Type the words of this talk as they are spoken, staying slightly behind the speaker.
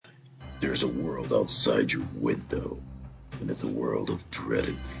There's a world outside your window, and it's a world of dread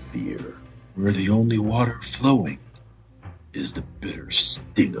and fear, where the only water flowing is the bitter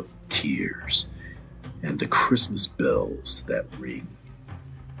sting of tears and the Christmas bells that ring.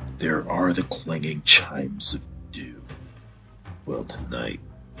 There are the clanging chimes of doom. Well, tonight,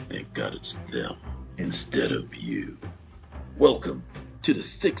 thank God it's them instead of you. Welcome to the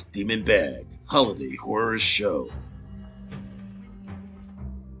Sixth Demon Bag Holiday Horror Show.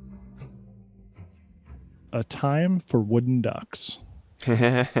 A Time for Wooden Ducks.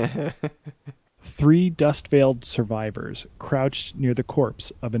 Three dust-veiled survivors crouched near the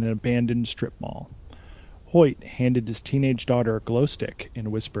corpse of an abandoned strip mall. Hoyt handed his teenage daughter a glow stick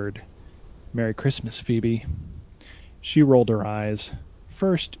and whispered, "Merry Christmas, Phoebe." She rolled her eyes.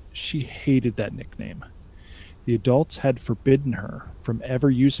 First, she hated that nickname. The adults had forbidden her from ever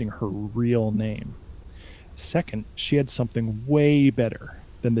using her real name. Second, she had something way better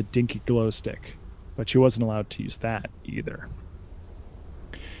than the dinky glow stick, but she wasn't allowed to use that either.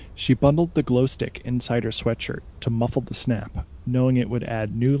 She bundled the glow stick inside her sweatshirt to muffle the snap, knowing it would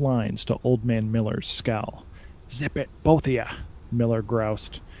add new lines to Old Man Miller's scowl. "Zip it, both of ya," Miller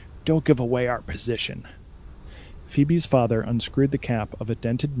groused. "Don't give away our position." Phoebe's father unscrewed the cap of a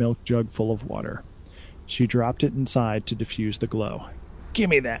dented milk jug full of water. She dropped it inside to diffuse the glow.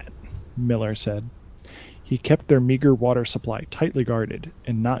 "Gimme that," Miller said. He kept their meager water supply tightly guarded,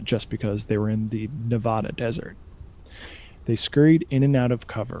 and not just because they were in the Nevada desert. They scurried in and out of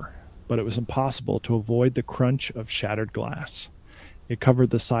cover, but it was impossible to avoid the crunch of shattered glass. It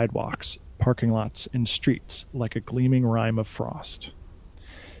covered the sidewalks, parking lots, and streets like a gleaming rime of frost.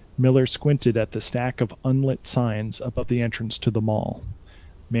 Miller squinted at the stack of unlit signs above the entrance to the mall.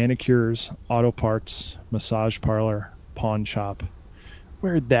 Manicures, auto parts, massage parlor, pawn shop.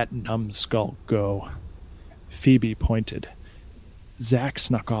 Where'd that numbskull go? Phoebe pointed. "Zach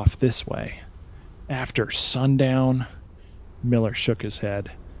snuck off this way. After sundown?" Miller shook his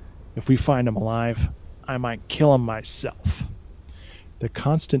head. "If we find him alive, I might kill him myself." The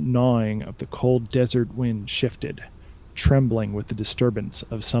constant gnawing of the cold desert wind shifted, trembling with the disturbance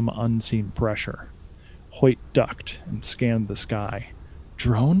of some unseen pressure. Hoyt ducked and scanned the sky.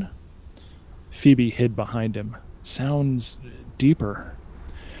 "Drone?" Phoebe hid behind him. "Sounds deeper."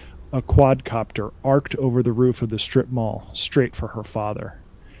 A quadcopter arced over the roof of the strip mall, straight for her father.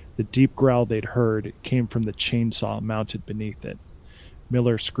 The deep growl they'd heard came from the chainsaw mounted beneath it.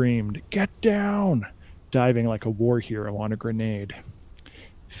 Miller screamed, "Get down!" diving like a war hero on a grenade.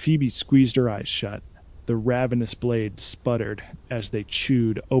 Phoebe squeezed her eyes shut. The ravenous blades sputtered as they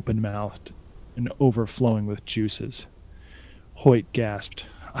chewed open-mouthed and overflowing with juices. Hoyt gasped,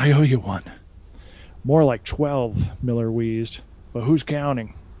 "I owe you one." "More like 12, Miller wheezed. "But who's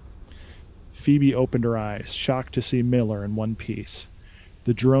counting?" Phoebe opened her eyes, shocked to see Miller in one piece.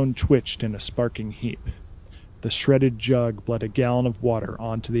 The drone twitched in a sparking heap. The shredded jug bled a gallon of water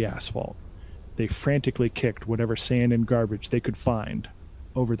onto the asphalt. They frantically kicked whatever sand and garbage they could find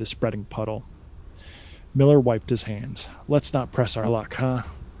over the spreading puddle. Miller wiped his hands. "Let's not press our luck, huh?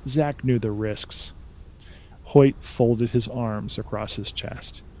 Zach knew the risks." Hoyt folded his arms across his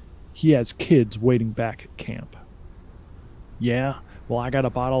chest. "He has kids waiting back at camp." "Yeah? Well, I got a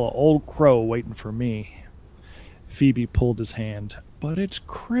bottle of Old Crow waiting for me." Phoebe pulled his hand. "But it's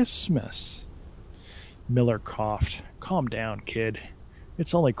Christmas." Miller coughed. "Calm down, kid.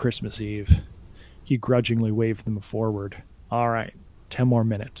 It's only Christmas Eve." He grudgingly waved them forward. "All right, 10 more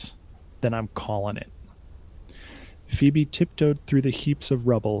minutes. Then I'm calling it." Phoebe tiptoed through the heaps of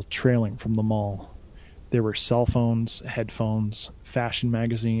rubble trailing from the mall. There were cell phones, headphones, fashion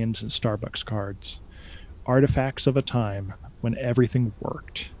magazines, and Starbucks cards. Artifacts of a time when everything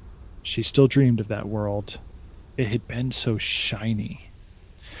worked. She still dreamed of that world. It had been so shiny.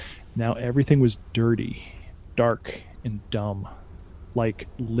 Now everything was dirty, dark, and dumb. Like,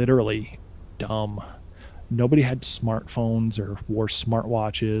 literally dumb. Nobody had smartphones or wore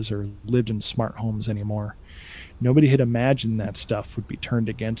smartwatches or lived in smart homes anymore. Nobody had imagined that stuff would be turned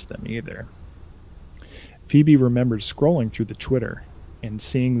against them either. Phoebe remembered scrolling through the Twitter and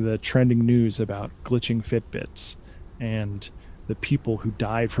seeing the trending news about glitching Fitbits and the people who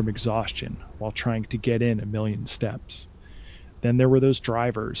died from exhaustion while trying to get in a million steps. Then there were those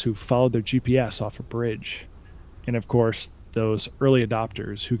drivers who followed their GPS off a bridge. And of course, those early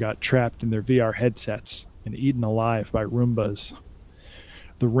adopters who got trapped in their VR headsets and eaten alive by Roombas.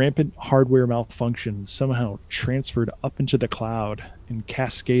 The rampant hardware malfunction somehow transferred up into the cloud and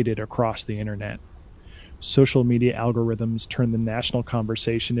cascaded across the internet. Social media algorithms turned the national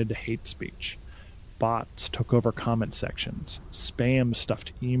conversation into hate speech. Bots took over comment sections. Spam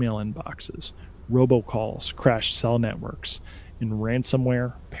stuffed email inboxes. Robocalls crashed cell networks. and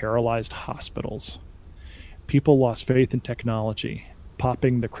ransomware paralyzed hospitals. People lost faith in technology,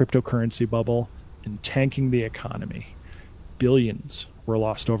 popping the cryptocurrency bubble and tanking the economy. Billions were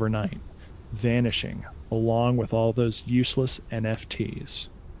lost overnight, vanishing along with all those useless NFTs.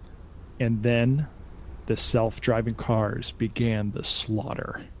 And then the self-driving cars began the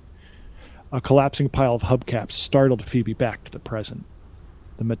slaughter. A collapsing pile of hubcaps startled Phoebe back to the present.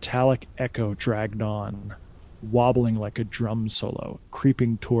 The metallic echo dragged on, wobbling like a drum solo,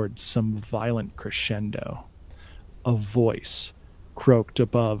 creeping towards some violent crescendo. A voice croaked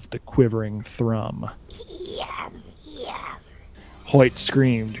above the quivering thrum. Yum, yum. Hoyt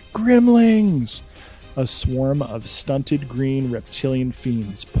screamed, "Gremlings!" A swarm of stunted green reptilian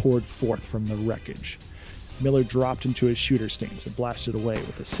fiends poured forth from the wreckage. Miller dropped into his shooter stance and blasted away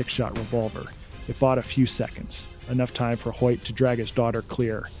with a 6-shot revolver. It bought a few seconds, enough time for Hoyt to drag his daughter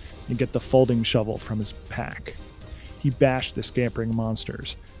clear and get the folding shovel from his pack. He bashed the scampering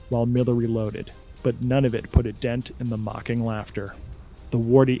monsters while Miller reloaded, but none of it put a dent in the mocking laughter. The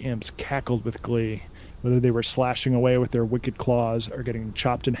warty imps cackled with glee, whether they were slashing away with their wicked claws or getting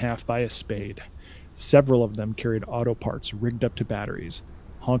chopped in half by a spade. Several of them carried auto parts rigged up to batteries,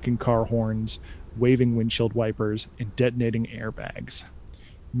 honking car horns, waving windshield wipers, and detonating airbags.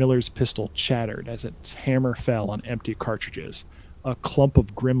 Miller's pistol chattered as its hammer fell on empty cartridges. A clump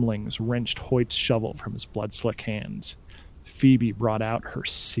of gremlings wrenched Hoyt's shovel from his blood-slick hands. Phoebe brought out her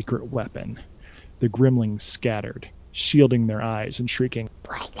secret weapon. The gremlings scattered, shielding their eyes and shrieking.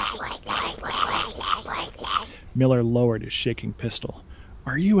 Miller lowered his shaking pistol.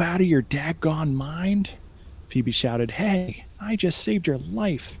 "Are you out of your daggone mind?" Phoebe shouted. "Hey, I just saved your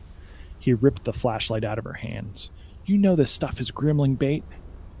life." He ripped the flashlight out of her hands. "You know this stuff is gremlin bait."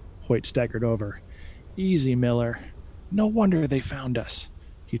 Hoyt staggered over. "Easy, Miller. No wonder they found us."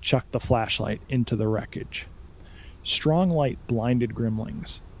 He chucked the flashlight into the wreckage. Strong light blinded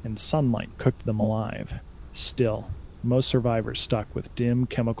gremlings, and sunlight cooked them alive. Still, most survivors stuck with dim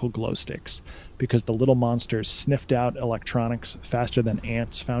chemical glow sticks because the little monsters sniffed out electronics faster than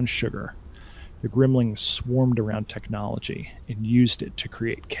ants found sugar. The gremlings swarmed around technology and used it to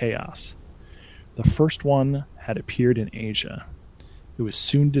create chaos. The first one had appeared in Asia. It was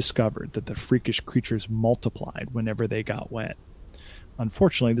soon discovered that the freakish creatures multiplied whenever they got wet.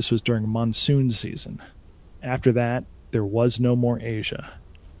 Unfortunately, this was during monsoon season. After that, there was no more Asia,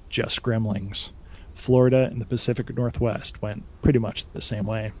 just gremlings. Florida and the Pacific Northwest went pretty much the same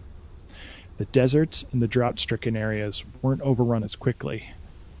way. The deserts and the drought-stricken areas weren't overrun as quickly,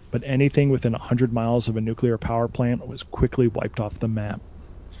 but anything within 100 miles of a nuclear power plant was quickly wiped off the map.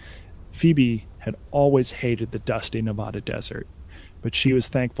 Phoebe had always hated the dusty Nevada desert, but she was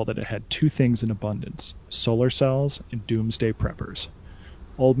thankful that it had two things in abundance: solar cells and doomsday preppers.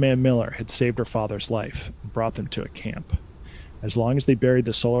 Old Man Miller had saved her father's life and brought them to a camp. As long as they buried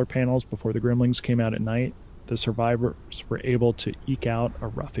the solar panels before the gremlings came out at night, the survivors were able to eke out a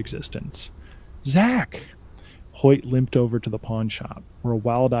rough existence. "Zach!" Hoyt limped over to the pawn shop, where a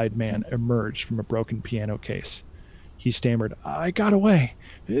wild-eyed man emerged from a broken piano case. He stammered, "I got away.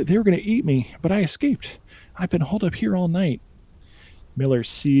 They were going to eat me, but I escaped. I've been holed up here all night." Miller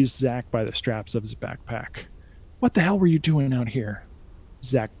seized Zach by the straps of his backpack. "What the hell were you doing out here?"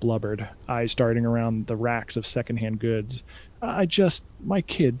 Zach blubbered, eyes darting around the racks of secondhand goods. My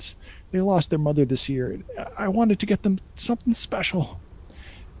kids. They lost their mother this year. I wanted to get them something special."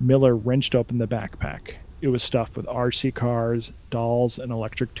 Miller wrenched open the backpack. It was stuffed with RC cars, dolls, and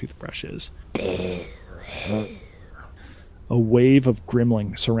electric toothbrushes. A wave of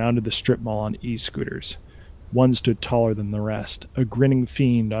gremlings surrounded the strip mall on e-scooters. One stood taller than the rest, a grinning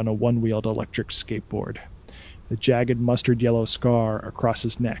fiend on a one-wheeled electric skateboard. The jagged mustard-yellow scar across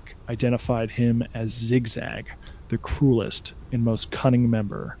his neck identified him as Zigzag, the cruelest and most cunning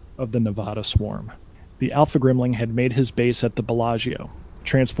member of the Nevada swarm. The Alpha Gremling had made his base at the Bellagio,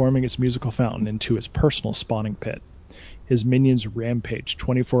 transforming its musical fountain into his personal spawning pit. His minions rampaged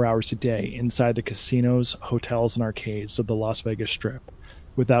 24 hours a day inside the casinos, hotels, and arcades of the Las Vegas Strip,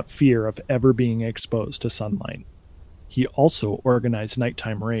 without fear of ever being exposed to sunlight. He also organized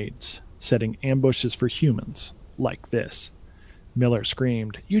nighttime raids, setting ambushes for humans, like this. Miller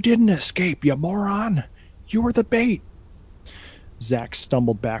screamed, "You didn't escape, you moron! You were the bait!" Zach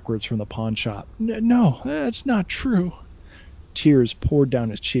stumbled backwards from the pawn shop. No, that's not true." Tears poured down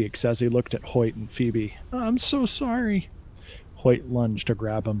his cheeks as he looked at Hoyt and Phoebe. "I'm so sorry." Hoyt lunged to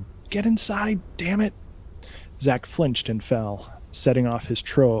grab him. "Get inside, damn it!" Zach flinched and fell, setting off his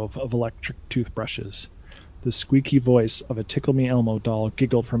trove of electric toothbrushes. The squeaky voice of a Tickle Me Elmo doll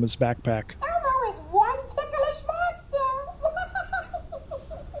giggled from his backpack. Elmo is one ticklish monster.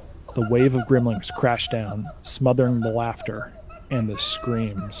 The wave of gremlings crashed down, smothering the laughter. And the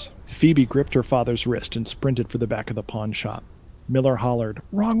screams. Phoebe gripped her father's wrist and sprinted for the back of the pawn shop. Miller hollered,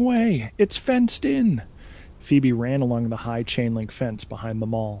 "Wrong way! It's fenced in!" Phoebe ran along the high chain-link fence behind the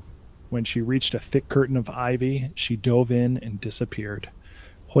mall. When she reached a thick curtain of ivy, she dove in and disappeared.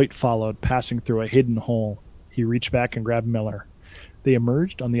 Hoyt followed, passing through a hidden hole. He reached back and grabbed Miller. They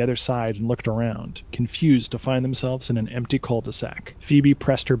emerged on the other side and looked around, confused to find themselves in an empty cul-de-sac. Phoebe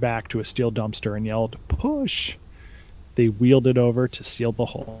pressed her back to a steel dumpster and yelled, "Push!" They wheeled it over to seal the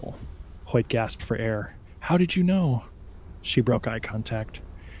hole. Hoyt gasped for air. "How did you know?" She broke eye contact.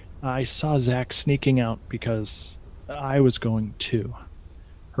 "I saw Zach sneaking out because I was going too."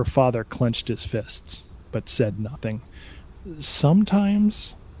 Her father clenched his fists, but said nothing.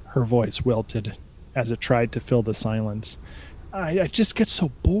 "Sometimes," her voice wilted as it tried to fill the silence, I just get so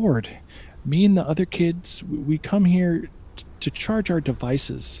bored. Me and the other kids, we come here to charge our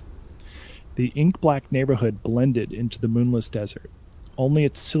devices." The ink-black neighborhood blended into the moonless desert. Only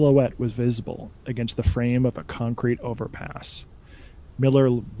its silhouette was visible against the frame of a concrete overpass. Miller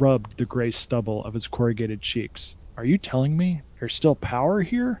rubbed the gray stubble of his corrugated cheeks. "Are you telling me there's still power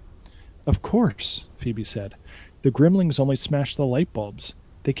here?" "Of course," Phoebe said. "The Grimlings only smash the light bulbs.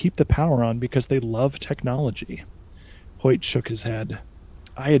 They keep the power on because they love technology." Hoyt shook his head.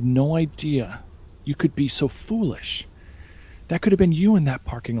 "I had no idea you could be so foolish. That could have been you in that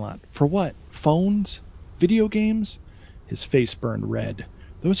parking lot. For what? Phones? Video games?" His face burned red.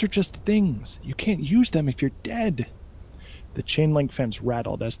 "Those are just things. You can't use them if you're dead." The chain-link fence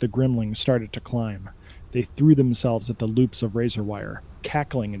rattled as the Grimlings started to climb. They threw themselves at the loops of razor wire,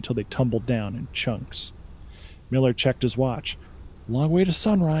 cackling until they tumbled down in chunks. Miller checked his watch. "Long way to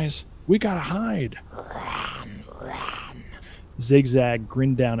sunrise. We gotta hide." Zigzag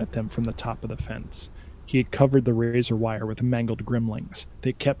grinned down at them from the top of the fence. He had covered the razor wire with mangled Grimlings.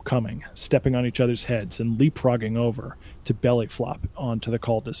 They kept coming, stepping on each other's heads and leapfrogging over to belly flop onto the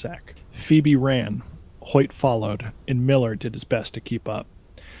cul-de-sac. Phoebe ran. Hoyt followed, and Miller did his best to keep up.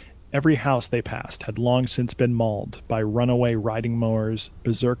 Every house they passed had long since been mauled by runaway riding mowers,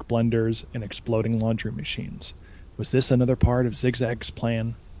 berserk blenders, and exploding laundry machines. Was this another part of Zigzag's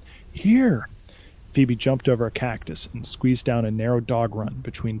plan? "Here!" Phoebe jumped over a cactus and squeezed down a narrow dog run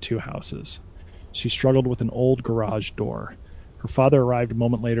between two houses. She struggled with an old garage door. Her father arrived a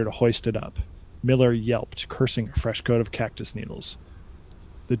moment later to hoist it up. Miller yelped, cursing a fresh coat of cactus needles.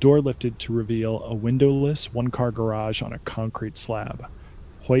 The door lifted to reveal a windowless one-car garage on a concrete slab.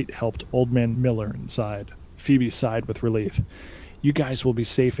 Hoyt helped Old Man Miller inside. Phoebe sighed with relief. "You guys will be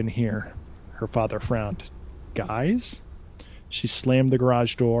safe in here." Her father frowned. "Guys?" She slammed the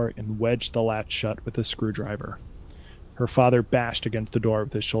garage door and wedged the latch shut with a screwdriver. Her father bashed against the door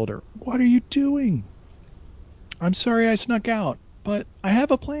with his shoulder. "What are you doing?" "I'm sorry I snuck out, but I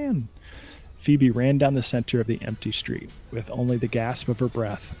have a plan." Phoebe ran down the center of the empty street, with only the gasp of her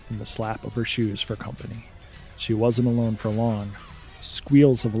breath and the slap of her shoes for company. She wasn't alone for long.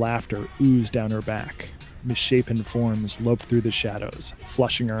 Squeals of laughter oozed down her back. Misshapen forms loped through the shadows,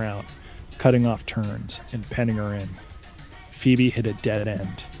 flushing her out, cutting off turns, and penning her in. Phoebe hit a dead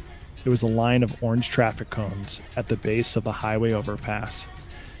end. It was a line of orange traffic cones at the base of the highway overpass.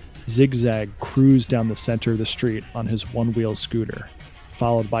 Zigzag cruised down the center of the street on his one-wheel scooter,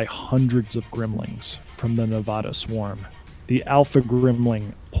 followed by hundreds of Grimlings from the Nevada swarm. The Alpha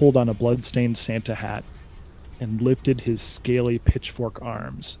Grimling pulled on a blood-stained Santa hat and lifted his scaly pitchfork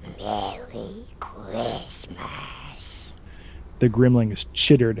arms. Merry Christmas. The Grimlings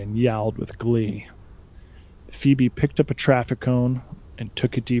chittered and yowled with glee. Phoebe picked up a traffic cone and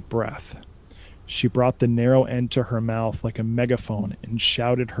took a deep breath. She brought the narrow end to her mouth like a megaphone and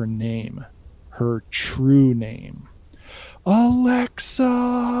shouted her name, her true name. "Alexa!"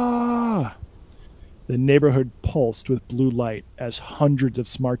 The neighborhood pulsed with blue light as hundreds of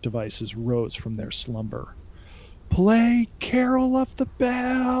smart devices rose from their slumber. "Play Carol of the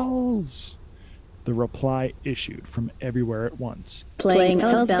Bells!" The reply issued from everywhere at once. Playing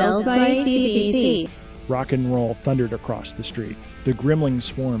Elves Bells by CBC. Rock and roll thundered across the street. The Grimling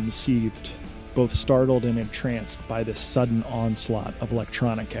swarm seethed, both startled and entranced by this sudden onslaught of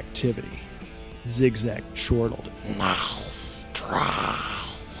electronic activity. Zigzag chortled. Nice try.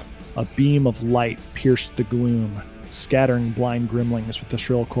 A beam of light pierced the gloom, scattering blind Grimlings with the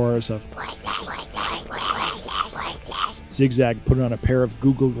shrill chorus of Zigzag put on a pair of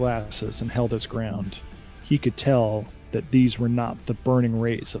Google glasses and held his ground. He could tell that these were not the burning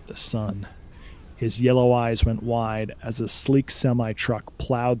rays of the sun. His yellow eyes went wide as a sleek semi-truck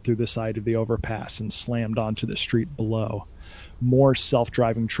plowed through the side of the overpass and slammed onto the street below. More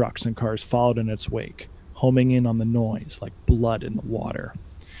self-driving trucks and cars followed in its wake, homing in on the noise like blood in the water.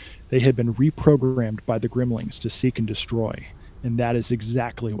 They had been reprogrammed by the Grimlings to seek and destroy. And that is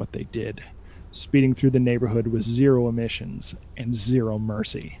exactly what they did, speeding through the neighborhood with zero emissions and zero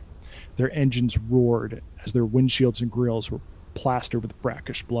mercy. Their engines roared as their windshields and grills were plastered with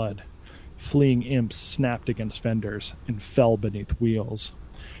brackish blood. Fleeing imps snapped against fenders and fell beneath wheels.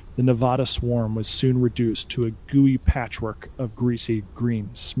 The Nevada swarm was soon reduced to a gooey patchwork of greasy green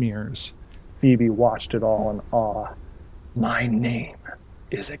smears. Phoebe watched it all in awe. My name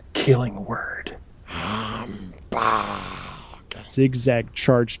is a killing word. Zigzag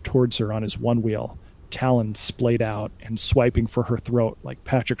charged towards her on his one wheel, talons splayed out and swiping for her throat like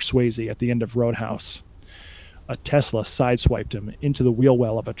Patrick Swayze at the end of Roadhouse. A Tesla sideswiped him into the wheel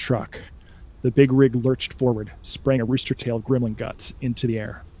well of a truck. The big rig lurched forward, spraying a rooster-tailed gremlin guts into the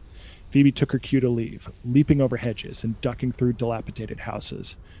air. Phoebe took her cue to leave, leaping over hedges and ducking through dilapidated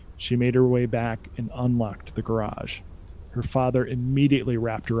houses. She made her way back and unlocked the garage. Her father immediately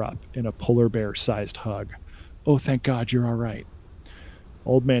wrapped her up in a polar bear-sized hug. "Oh, thank God you're all right."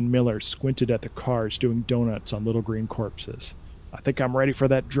 Old Man Miller squinted at the cars doing donuts on little green corpses. "I think I'm ready for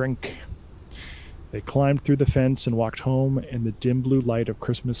that drink." They climbed through the fence and walked home in the dim blue light of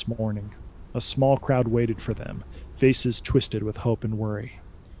Christmas morning. A small crowd waited for them, faces twisted with hope and worry.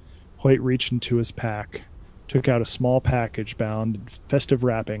 Hoyt reached into his pack, took out a small package bound in festive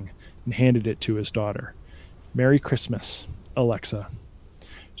wrapping, and handed it to his daughter. "Merry Christmas, Alexa."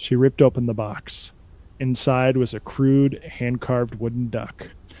 She ripped open the box. Inside was a crude, hand-carved wooden duck.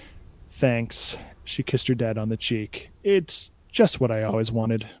 "Thanks." She kissed her dad on the cheek. "It's just what I always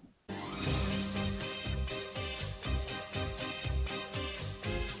wanted."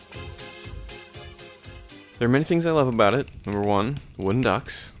 There are many things I love about it. Number one, wooden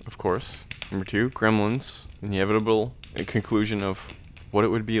ducks, of course. Number two, gremlins. Inevitable conclusion of what it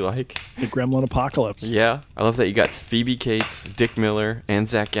would be like. The gremlin apocalypse. Yeah. I love that you got Phoebe Cates, Dick Miller, and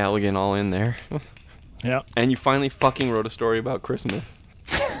Zach Galligan all in there. Yeah. And you finally fucking wrote a story about Christmas.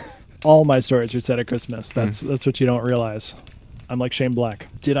 All my stories are set at Christmas. That's what you don't realize. I'm like Shane Black.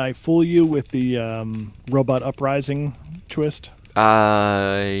 Did I fool you with the robot uprising twist?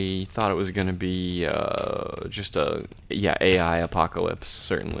 I thought it was going to be just AI apocalypse,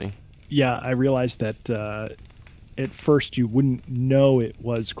 certainly. Yeah, I realized that at first you wouldn't know it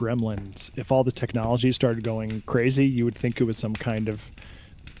was gremlins. If all the technology started going crazy, you would think it was some kind of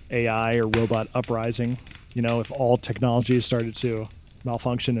AI or robot uprising. You know, if all technology started to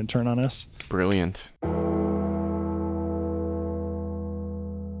malfunction and turn on us. Brilliant.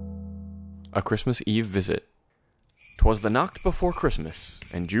 A Christmas Eve visit. 'Twas the noct before Christmas,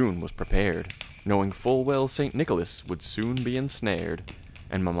 and June was prepared, knowing full well St. Nicholas would soon be ensnared,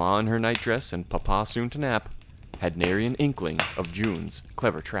 and Mamma in her nightdress and Papa soon to nap had nary an inkling of June's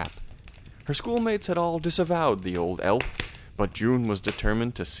clever trap. Her schoolmates had all disavowed the old elf, but June was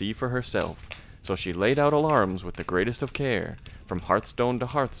determined to see for herself, so she laid out alarms with the greatest of care, from hearthstone to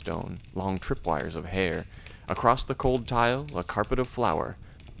hearthstone, long tripwires of hair, across the cold tile a carpet of flour.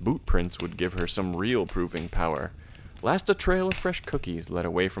 Boot prints would give her some real proving power. Last a trail of fresh cookies led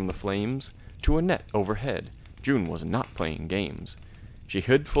away from the flames to a net overhead. June was not playing games. She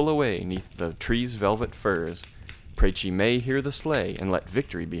hid full away neath the tree's velvet furs, prayed she may hear the sleigh and let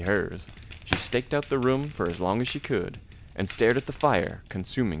victory be hers. She staked out the room for as long as she could, and stared at the fire,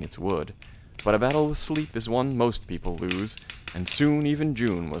 consuming its wood. But a battle with sleep is one most people lose, and soon even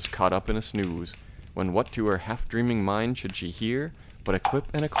June was caught up in a snooze, when what to her half-dreaming mind should she hear but a clip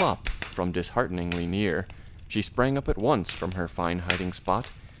and a clop from dishearteningly near. She sprang up at once from her fine hiding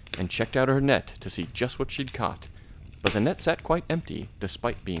spot, and checked out her net to see just what she'd caught. But the net sat quite empty,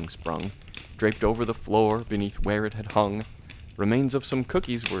 despite being sprung, draped over the floor beneath where it had hung. Remains of some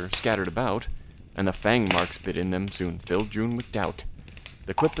cookies were scattered about, and the fang marks bit in them soon filled June with doubt.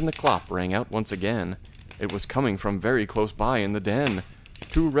 The clip and the clop rang out once again. It was coming from very close by in the den.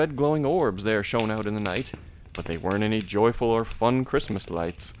 2 red glowing orbs there shone out in the night, but they weren't any joyful or fun Christmas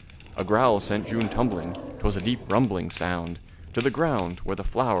lights. A growl sent June tumbling, 'twas a deep rumbling sound, to the ground where the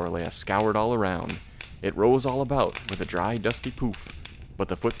flour lay scoured all around. It rose all about with a dry dusty poof, but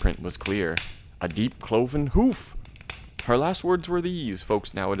the footprint was clear, a deep cloven hoof. Her last words were these,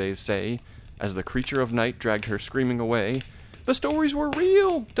 folks nowadays say, as the creature of night dragged her screaming away. The stories were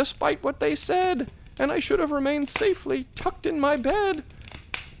real, despite what they said, and I should have remained safely tucked in my bed.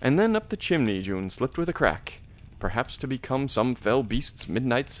 And then up the chimney June slipped with a crack, perhaps to become some fell beast's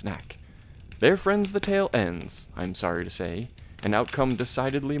midnight snack. There, friends, the tale ends, I'm sorry to say, an outcome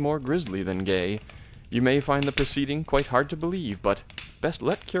decidedly more grisly than gay. You may find the proceeding quite hard to believe, but best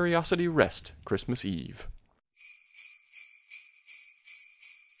let curiosity rest Christmas Eve.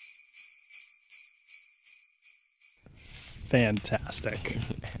 Fantastic.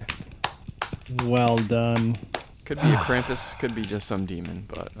 Well done. Could be a Krampus, could be just some demon,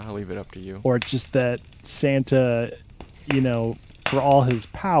 but I'll leave it up to you. Or just that Santa, for all his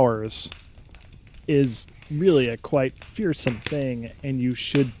powers, is really a quite fearsome thing, and you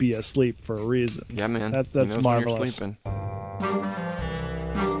should be asleep for a reason. Yeah, man. That's He knows marvelous. when you're sleeping.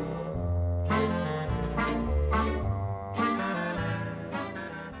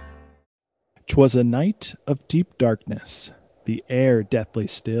 "'Twas a night of deep darkness, the air deathly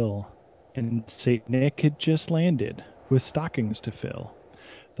still, and Saint Nick had just landed with stockings to fill.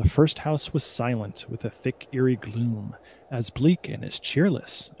 The first house was silent with a thick eerie gloom, as bleak and as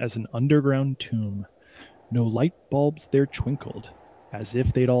cheerless as an underground tomb. No light bulbs there twinkled, as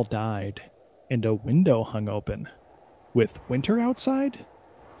if they'd all died, and a window hung open. With winter outside?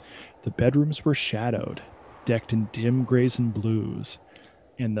 The bedrooms were shadowed, decked in dim grays and blues,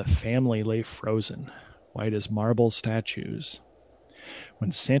 and the family lay frozen, white as marble statues.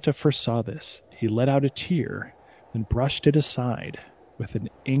 When Santa first saw this, he let out a tear, then brushed it aside with an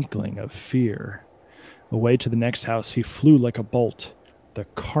inkling of fear. Away to the next house he flew like a bolt. The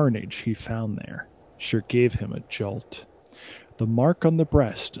carnage he found there sure gave him a jolt. The mark on the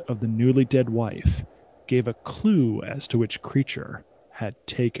breast of the newly dead wife gave a clue as to which creature had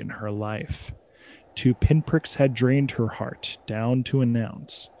taken her life. 2 pinpricks had drained her heart down to an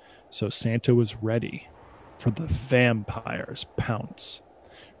ounce, so Santa was ready for the vampire's pounce.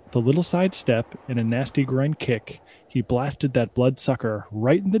 With a little sidestep and a nasty groin kick, he blasted that bloodsucker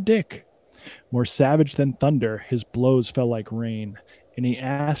right in the dick. More savage than thunder, his blows fell like rain, and he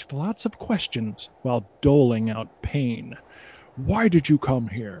asked lots of questions while doling out pain. "Why did you come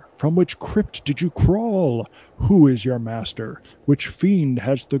here? From which crypt did you crawl? Who is your master? Which fiend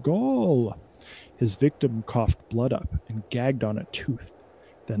has the gall?" His victim coughed blood up and gagged on a tooth,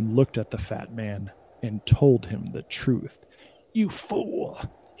 then looked at the fat man and told him the truth. "You fool!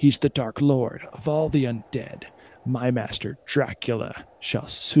 He's the Dark Lord of all the undead. My master Dracula shall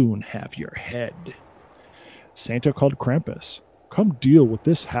soon have your head." Santa called Krampus. "Come deal with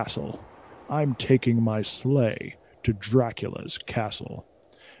this hassle. I'm taking my sleigh to Dracula's castle.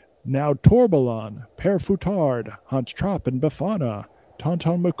 Now Torbalon, Per Futard, Hans Trapp and Befana,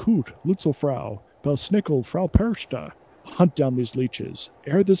 Tauntaun Macoute, Lutzelfrau, Belsnickel, Frau Persta, hunt down these leeches,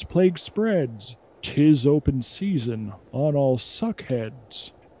 ere this plague spreads. 'Tis open season on all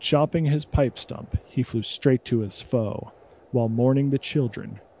suckheads." Chopping his pipe stump, he flew straight to his foe, while mourning the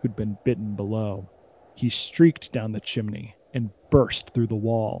children who'd been bitten below. He streaked down the chimney and burst through the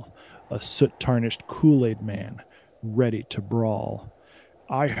wall, a soot-tarnished Kool-Aid man, ready to brawl.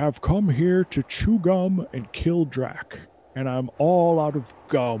 "I have come here to chew gum and kill Drac, and I'm all out of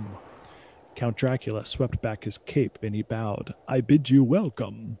gum." Count Dracula swept back his cape and he bowed. "I bid you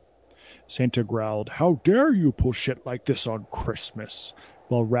welcome." Santa growled, "How dare you pull shit like this on Christmas?"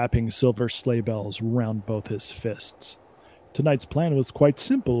 while wrapping silver sleigh bells round both his fists. "Tonight's plan was quite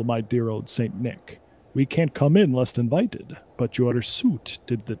simple, my dear old Saint Nick. We can't come in lest invited, but your suit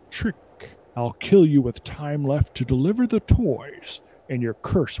did the trick. I'll kill you with time left to deliver the toys, and your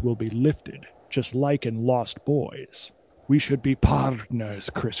curse will be lifted, just like in Lost Boys. We should be partners,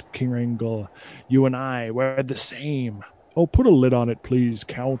 Kris Kringle. You and I, we're the same. Oh, put a lid on it, please,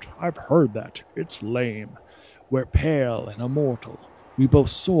 Count. I've heard that. It's lame. We're pale and immortal. We both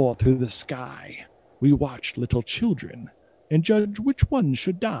soar through the sky. We watch little children and judge which one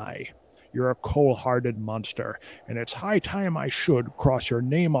should die. You're a cold-hearted monster, and it's high time I should cross your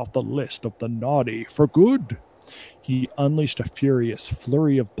name off the list of the naughty for good." He unleashed a furious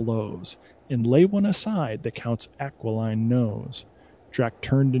flurry of blows and lay one aside the Count's aquiline nose. Drac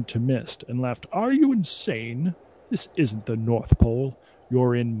turned into mist and laughed. "Are you insane? This isn't the North Pole.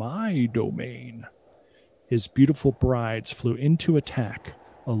 You're in my domain." His beautiful brides flew into attack,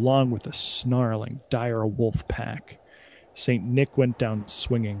 along with a snarling, dire wolf pack. St. Nick went down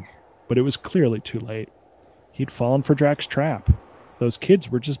swinging, but it was clearly too late. He'd fallen for Drac's trap. Those kids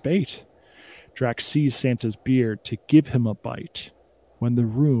were just bait. Drac seized Santa's beard to give him a bite, when the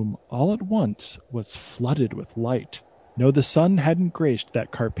room all at once was flooded with light. No, the sun hadn't graced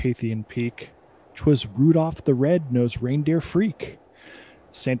that Carpathian peak. 'Twas Rudolph the red-nosed reindeer freak.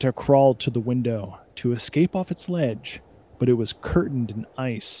 Santa crawled to the window to escape off its ledge, but it was curtained in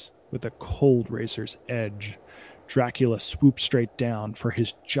ice with a cold razor's edge. Dracula swooped straight down for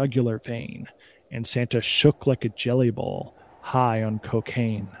his jugular vein, and Santa shook like a jelly bowl, high on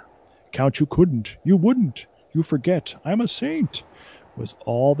cocaine. "Count, you couldn't, you wouldn't, you forget I'm a saint," was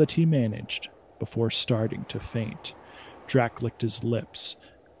all that he managed before starting to faint. Drac licked his lips.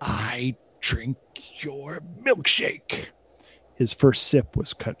 "I drink your milkshake." His first sip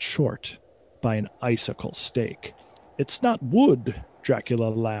was cut short by an icicle steak. "It's not wood," Dracula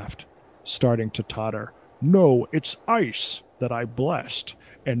laughed, starting to totter. No, it's ice that I blessed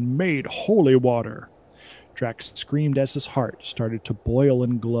and made holy water. Drax screamed as his heart started to boil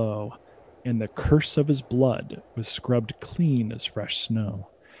and glow, and the curse of his blood was scrubbed clean as fresh snow.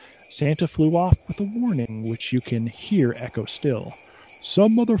 Santa flew off with a warning which you can hear echo still.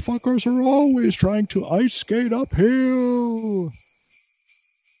 Some motherfuckers are always trying to ice skate uphill.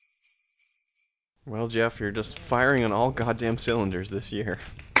 Well, Jeff, you're just firing on all goddamn cylinders this year.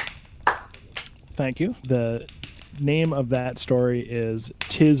 Thank you. The name of that story is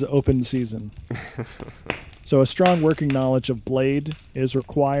 'Tis Open Season. So a strong working knowledge of Blade is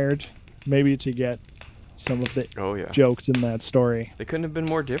required, maybe to get some of the jokes in that story. They couldn't have been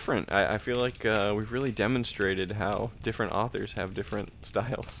more different. I feel like we've really demonstrated how different authors have different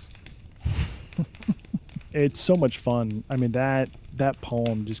styles. It's so much fun. I mean, that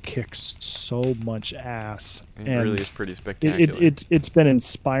poem just kicks so much ass. It really is pretty spectacular. It's been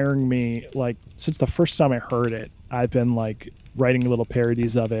inspiring me, like, since the first time I heard it. I've been, like, writing little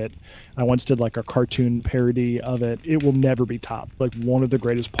parodies of it. I once did, like, a cartoon parody of it. It will never be topped. Like, one of the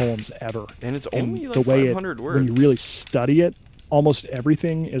greatest poems ever. And it's only, like, 500 words. When you really study it, almost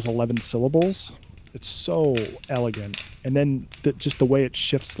everything is 11 syllables. It's so elegant, and then just the way it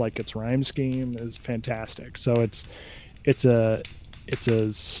shifts, like its rhyme scheme, is fantastic. So it's a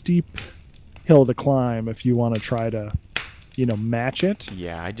steep hill to climb if you want to try to, match it.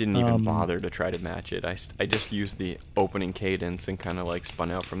 Yeah, I didn't even bother to try to match it. I just used the opening cadence and kind of like spun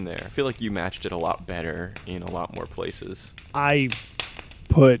out from there. I feel like you matched it a lot better in a lot more places. I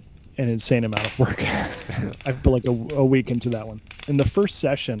put an insane amount of work. I put like a week into that one. In the first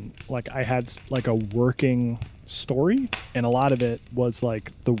session, like, I had like a working story, and a lot of it was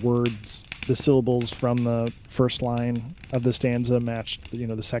like the words, the syllables from the first line of the stanza matched,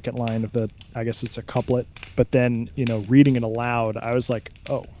 the second line of I guess it's a couplet. But then, reading it aloud, I was like,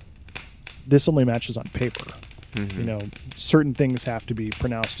 oh, this only matches on paper. Mm-hmm. Certain things have to be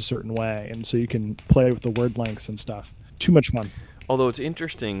pronounced a certain way, and so you can play with the word lengths and stuff. Too much fun. Although it's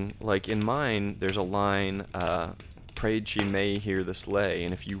interesting, like in mine, there's a line, prayed she may hear the sleigh,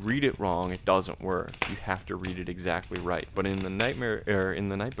 and if you read it wrong, it doesn't work. You have to read it exactly right. But in the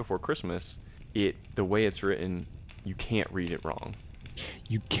Night Before Christmas, the way it's written, you can't read it wrong.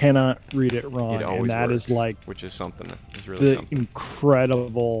 You cannot read it wrong, it always and that works, is like which is something that is really the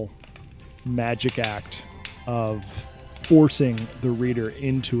incredible magic act of forcing the reader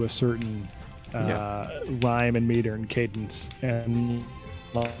into a certain rhyme and meter and cadence, and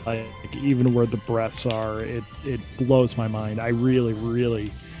like even where the breaths are, it blows my mind. I really,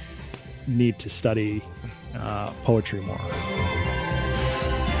 really need to study poetry more.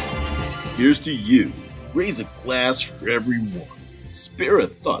 Here's to you. Raise a glass for everyone. Spare a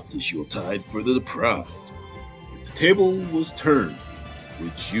thought this Yuletide for the deprived. If the table was turned,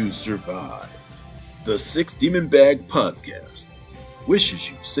 would you survive? The Six Demon Bag Podcast wishes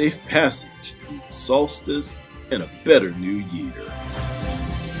you safe passage through the solstice and a better new year.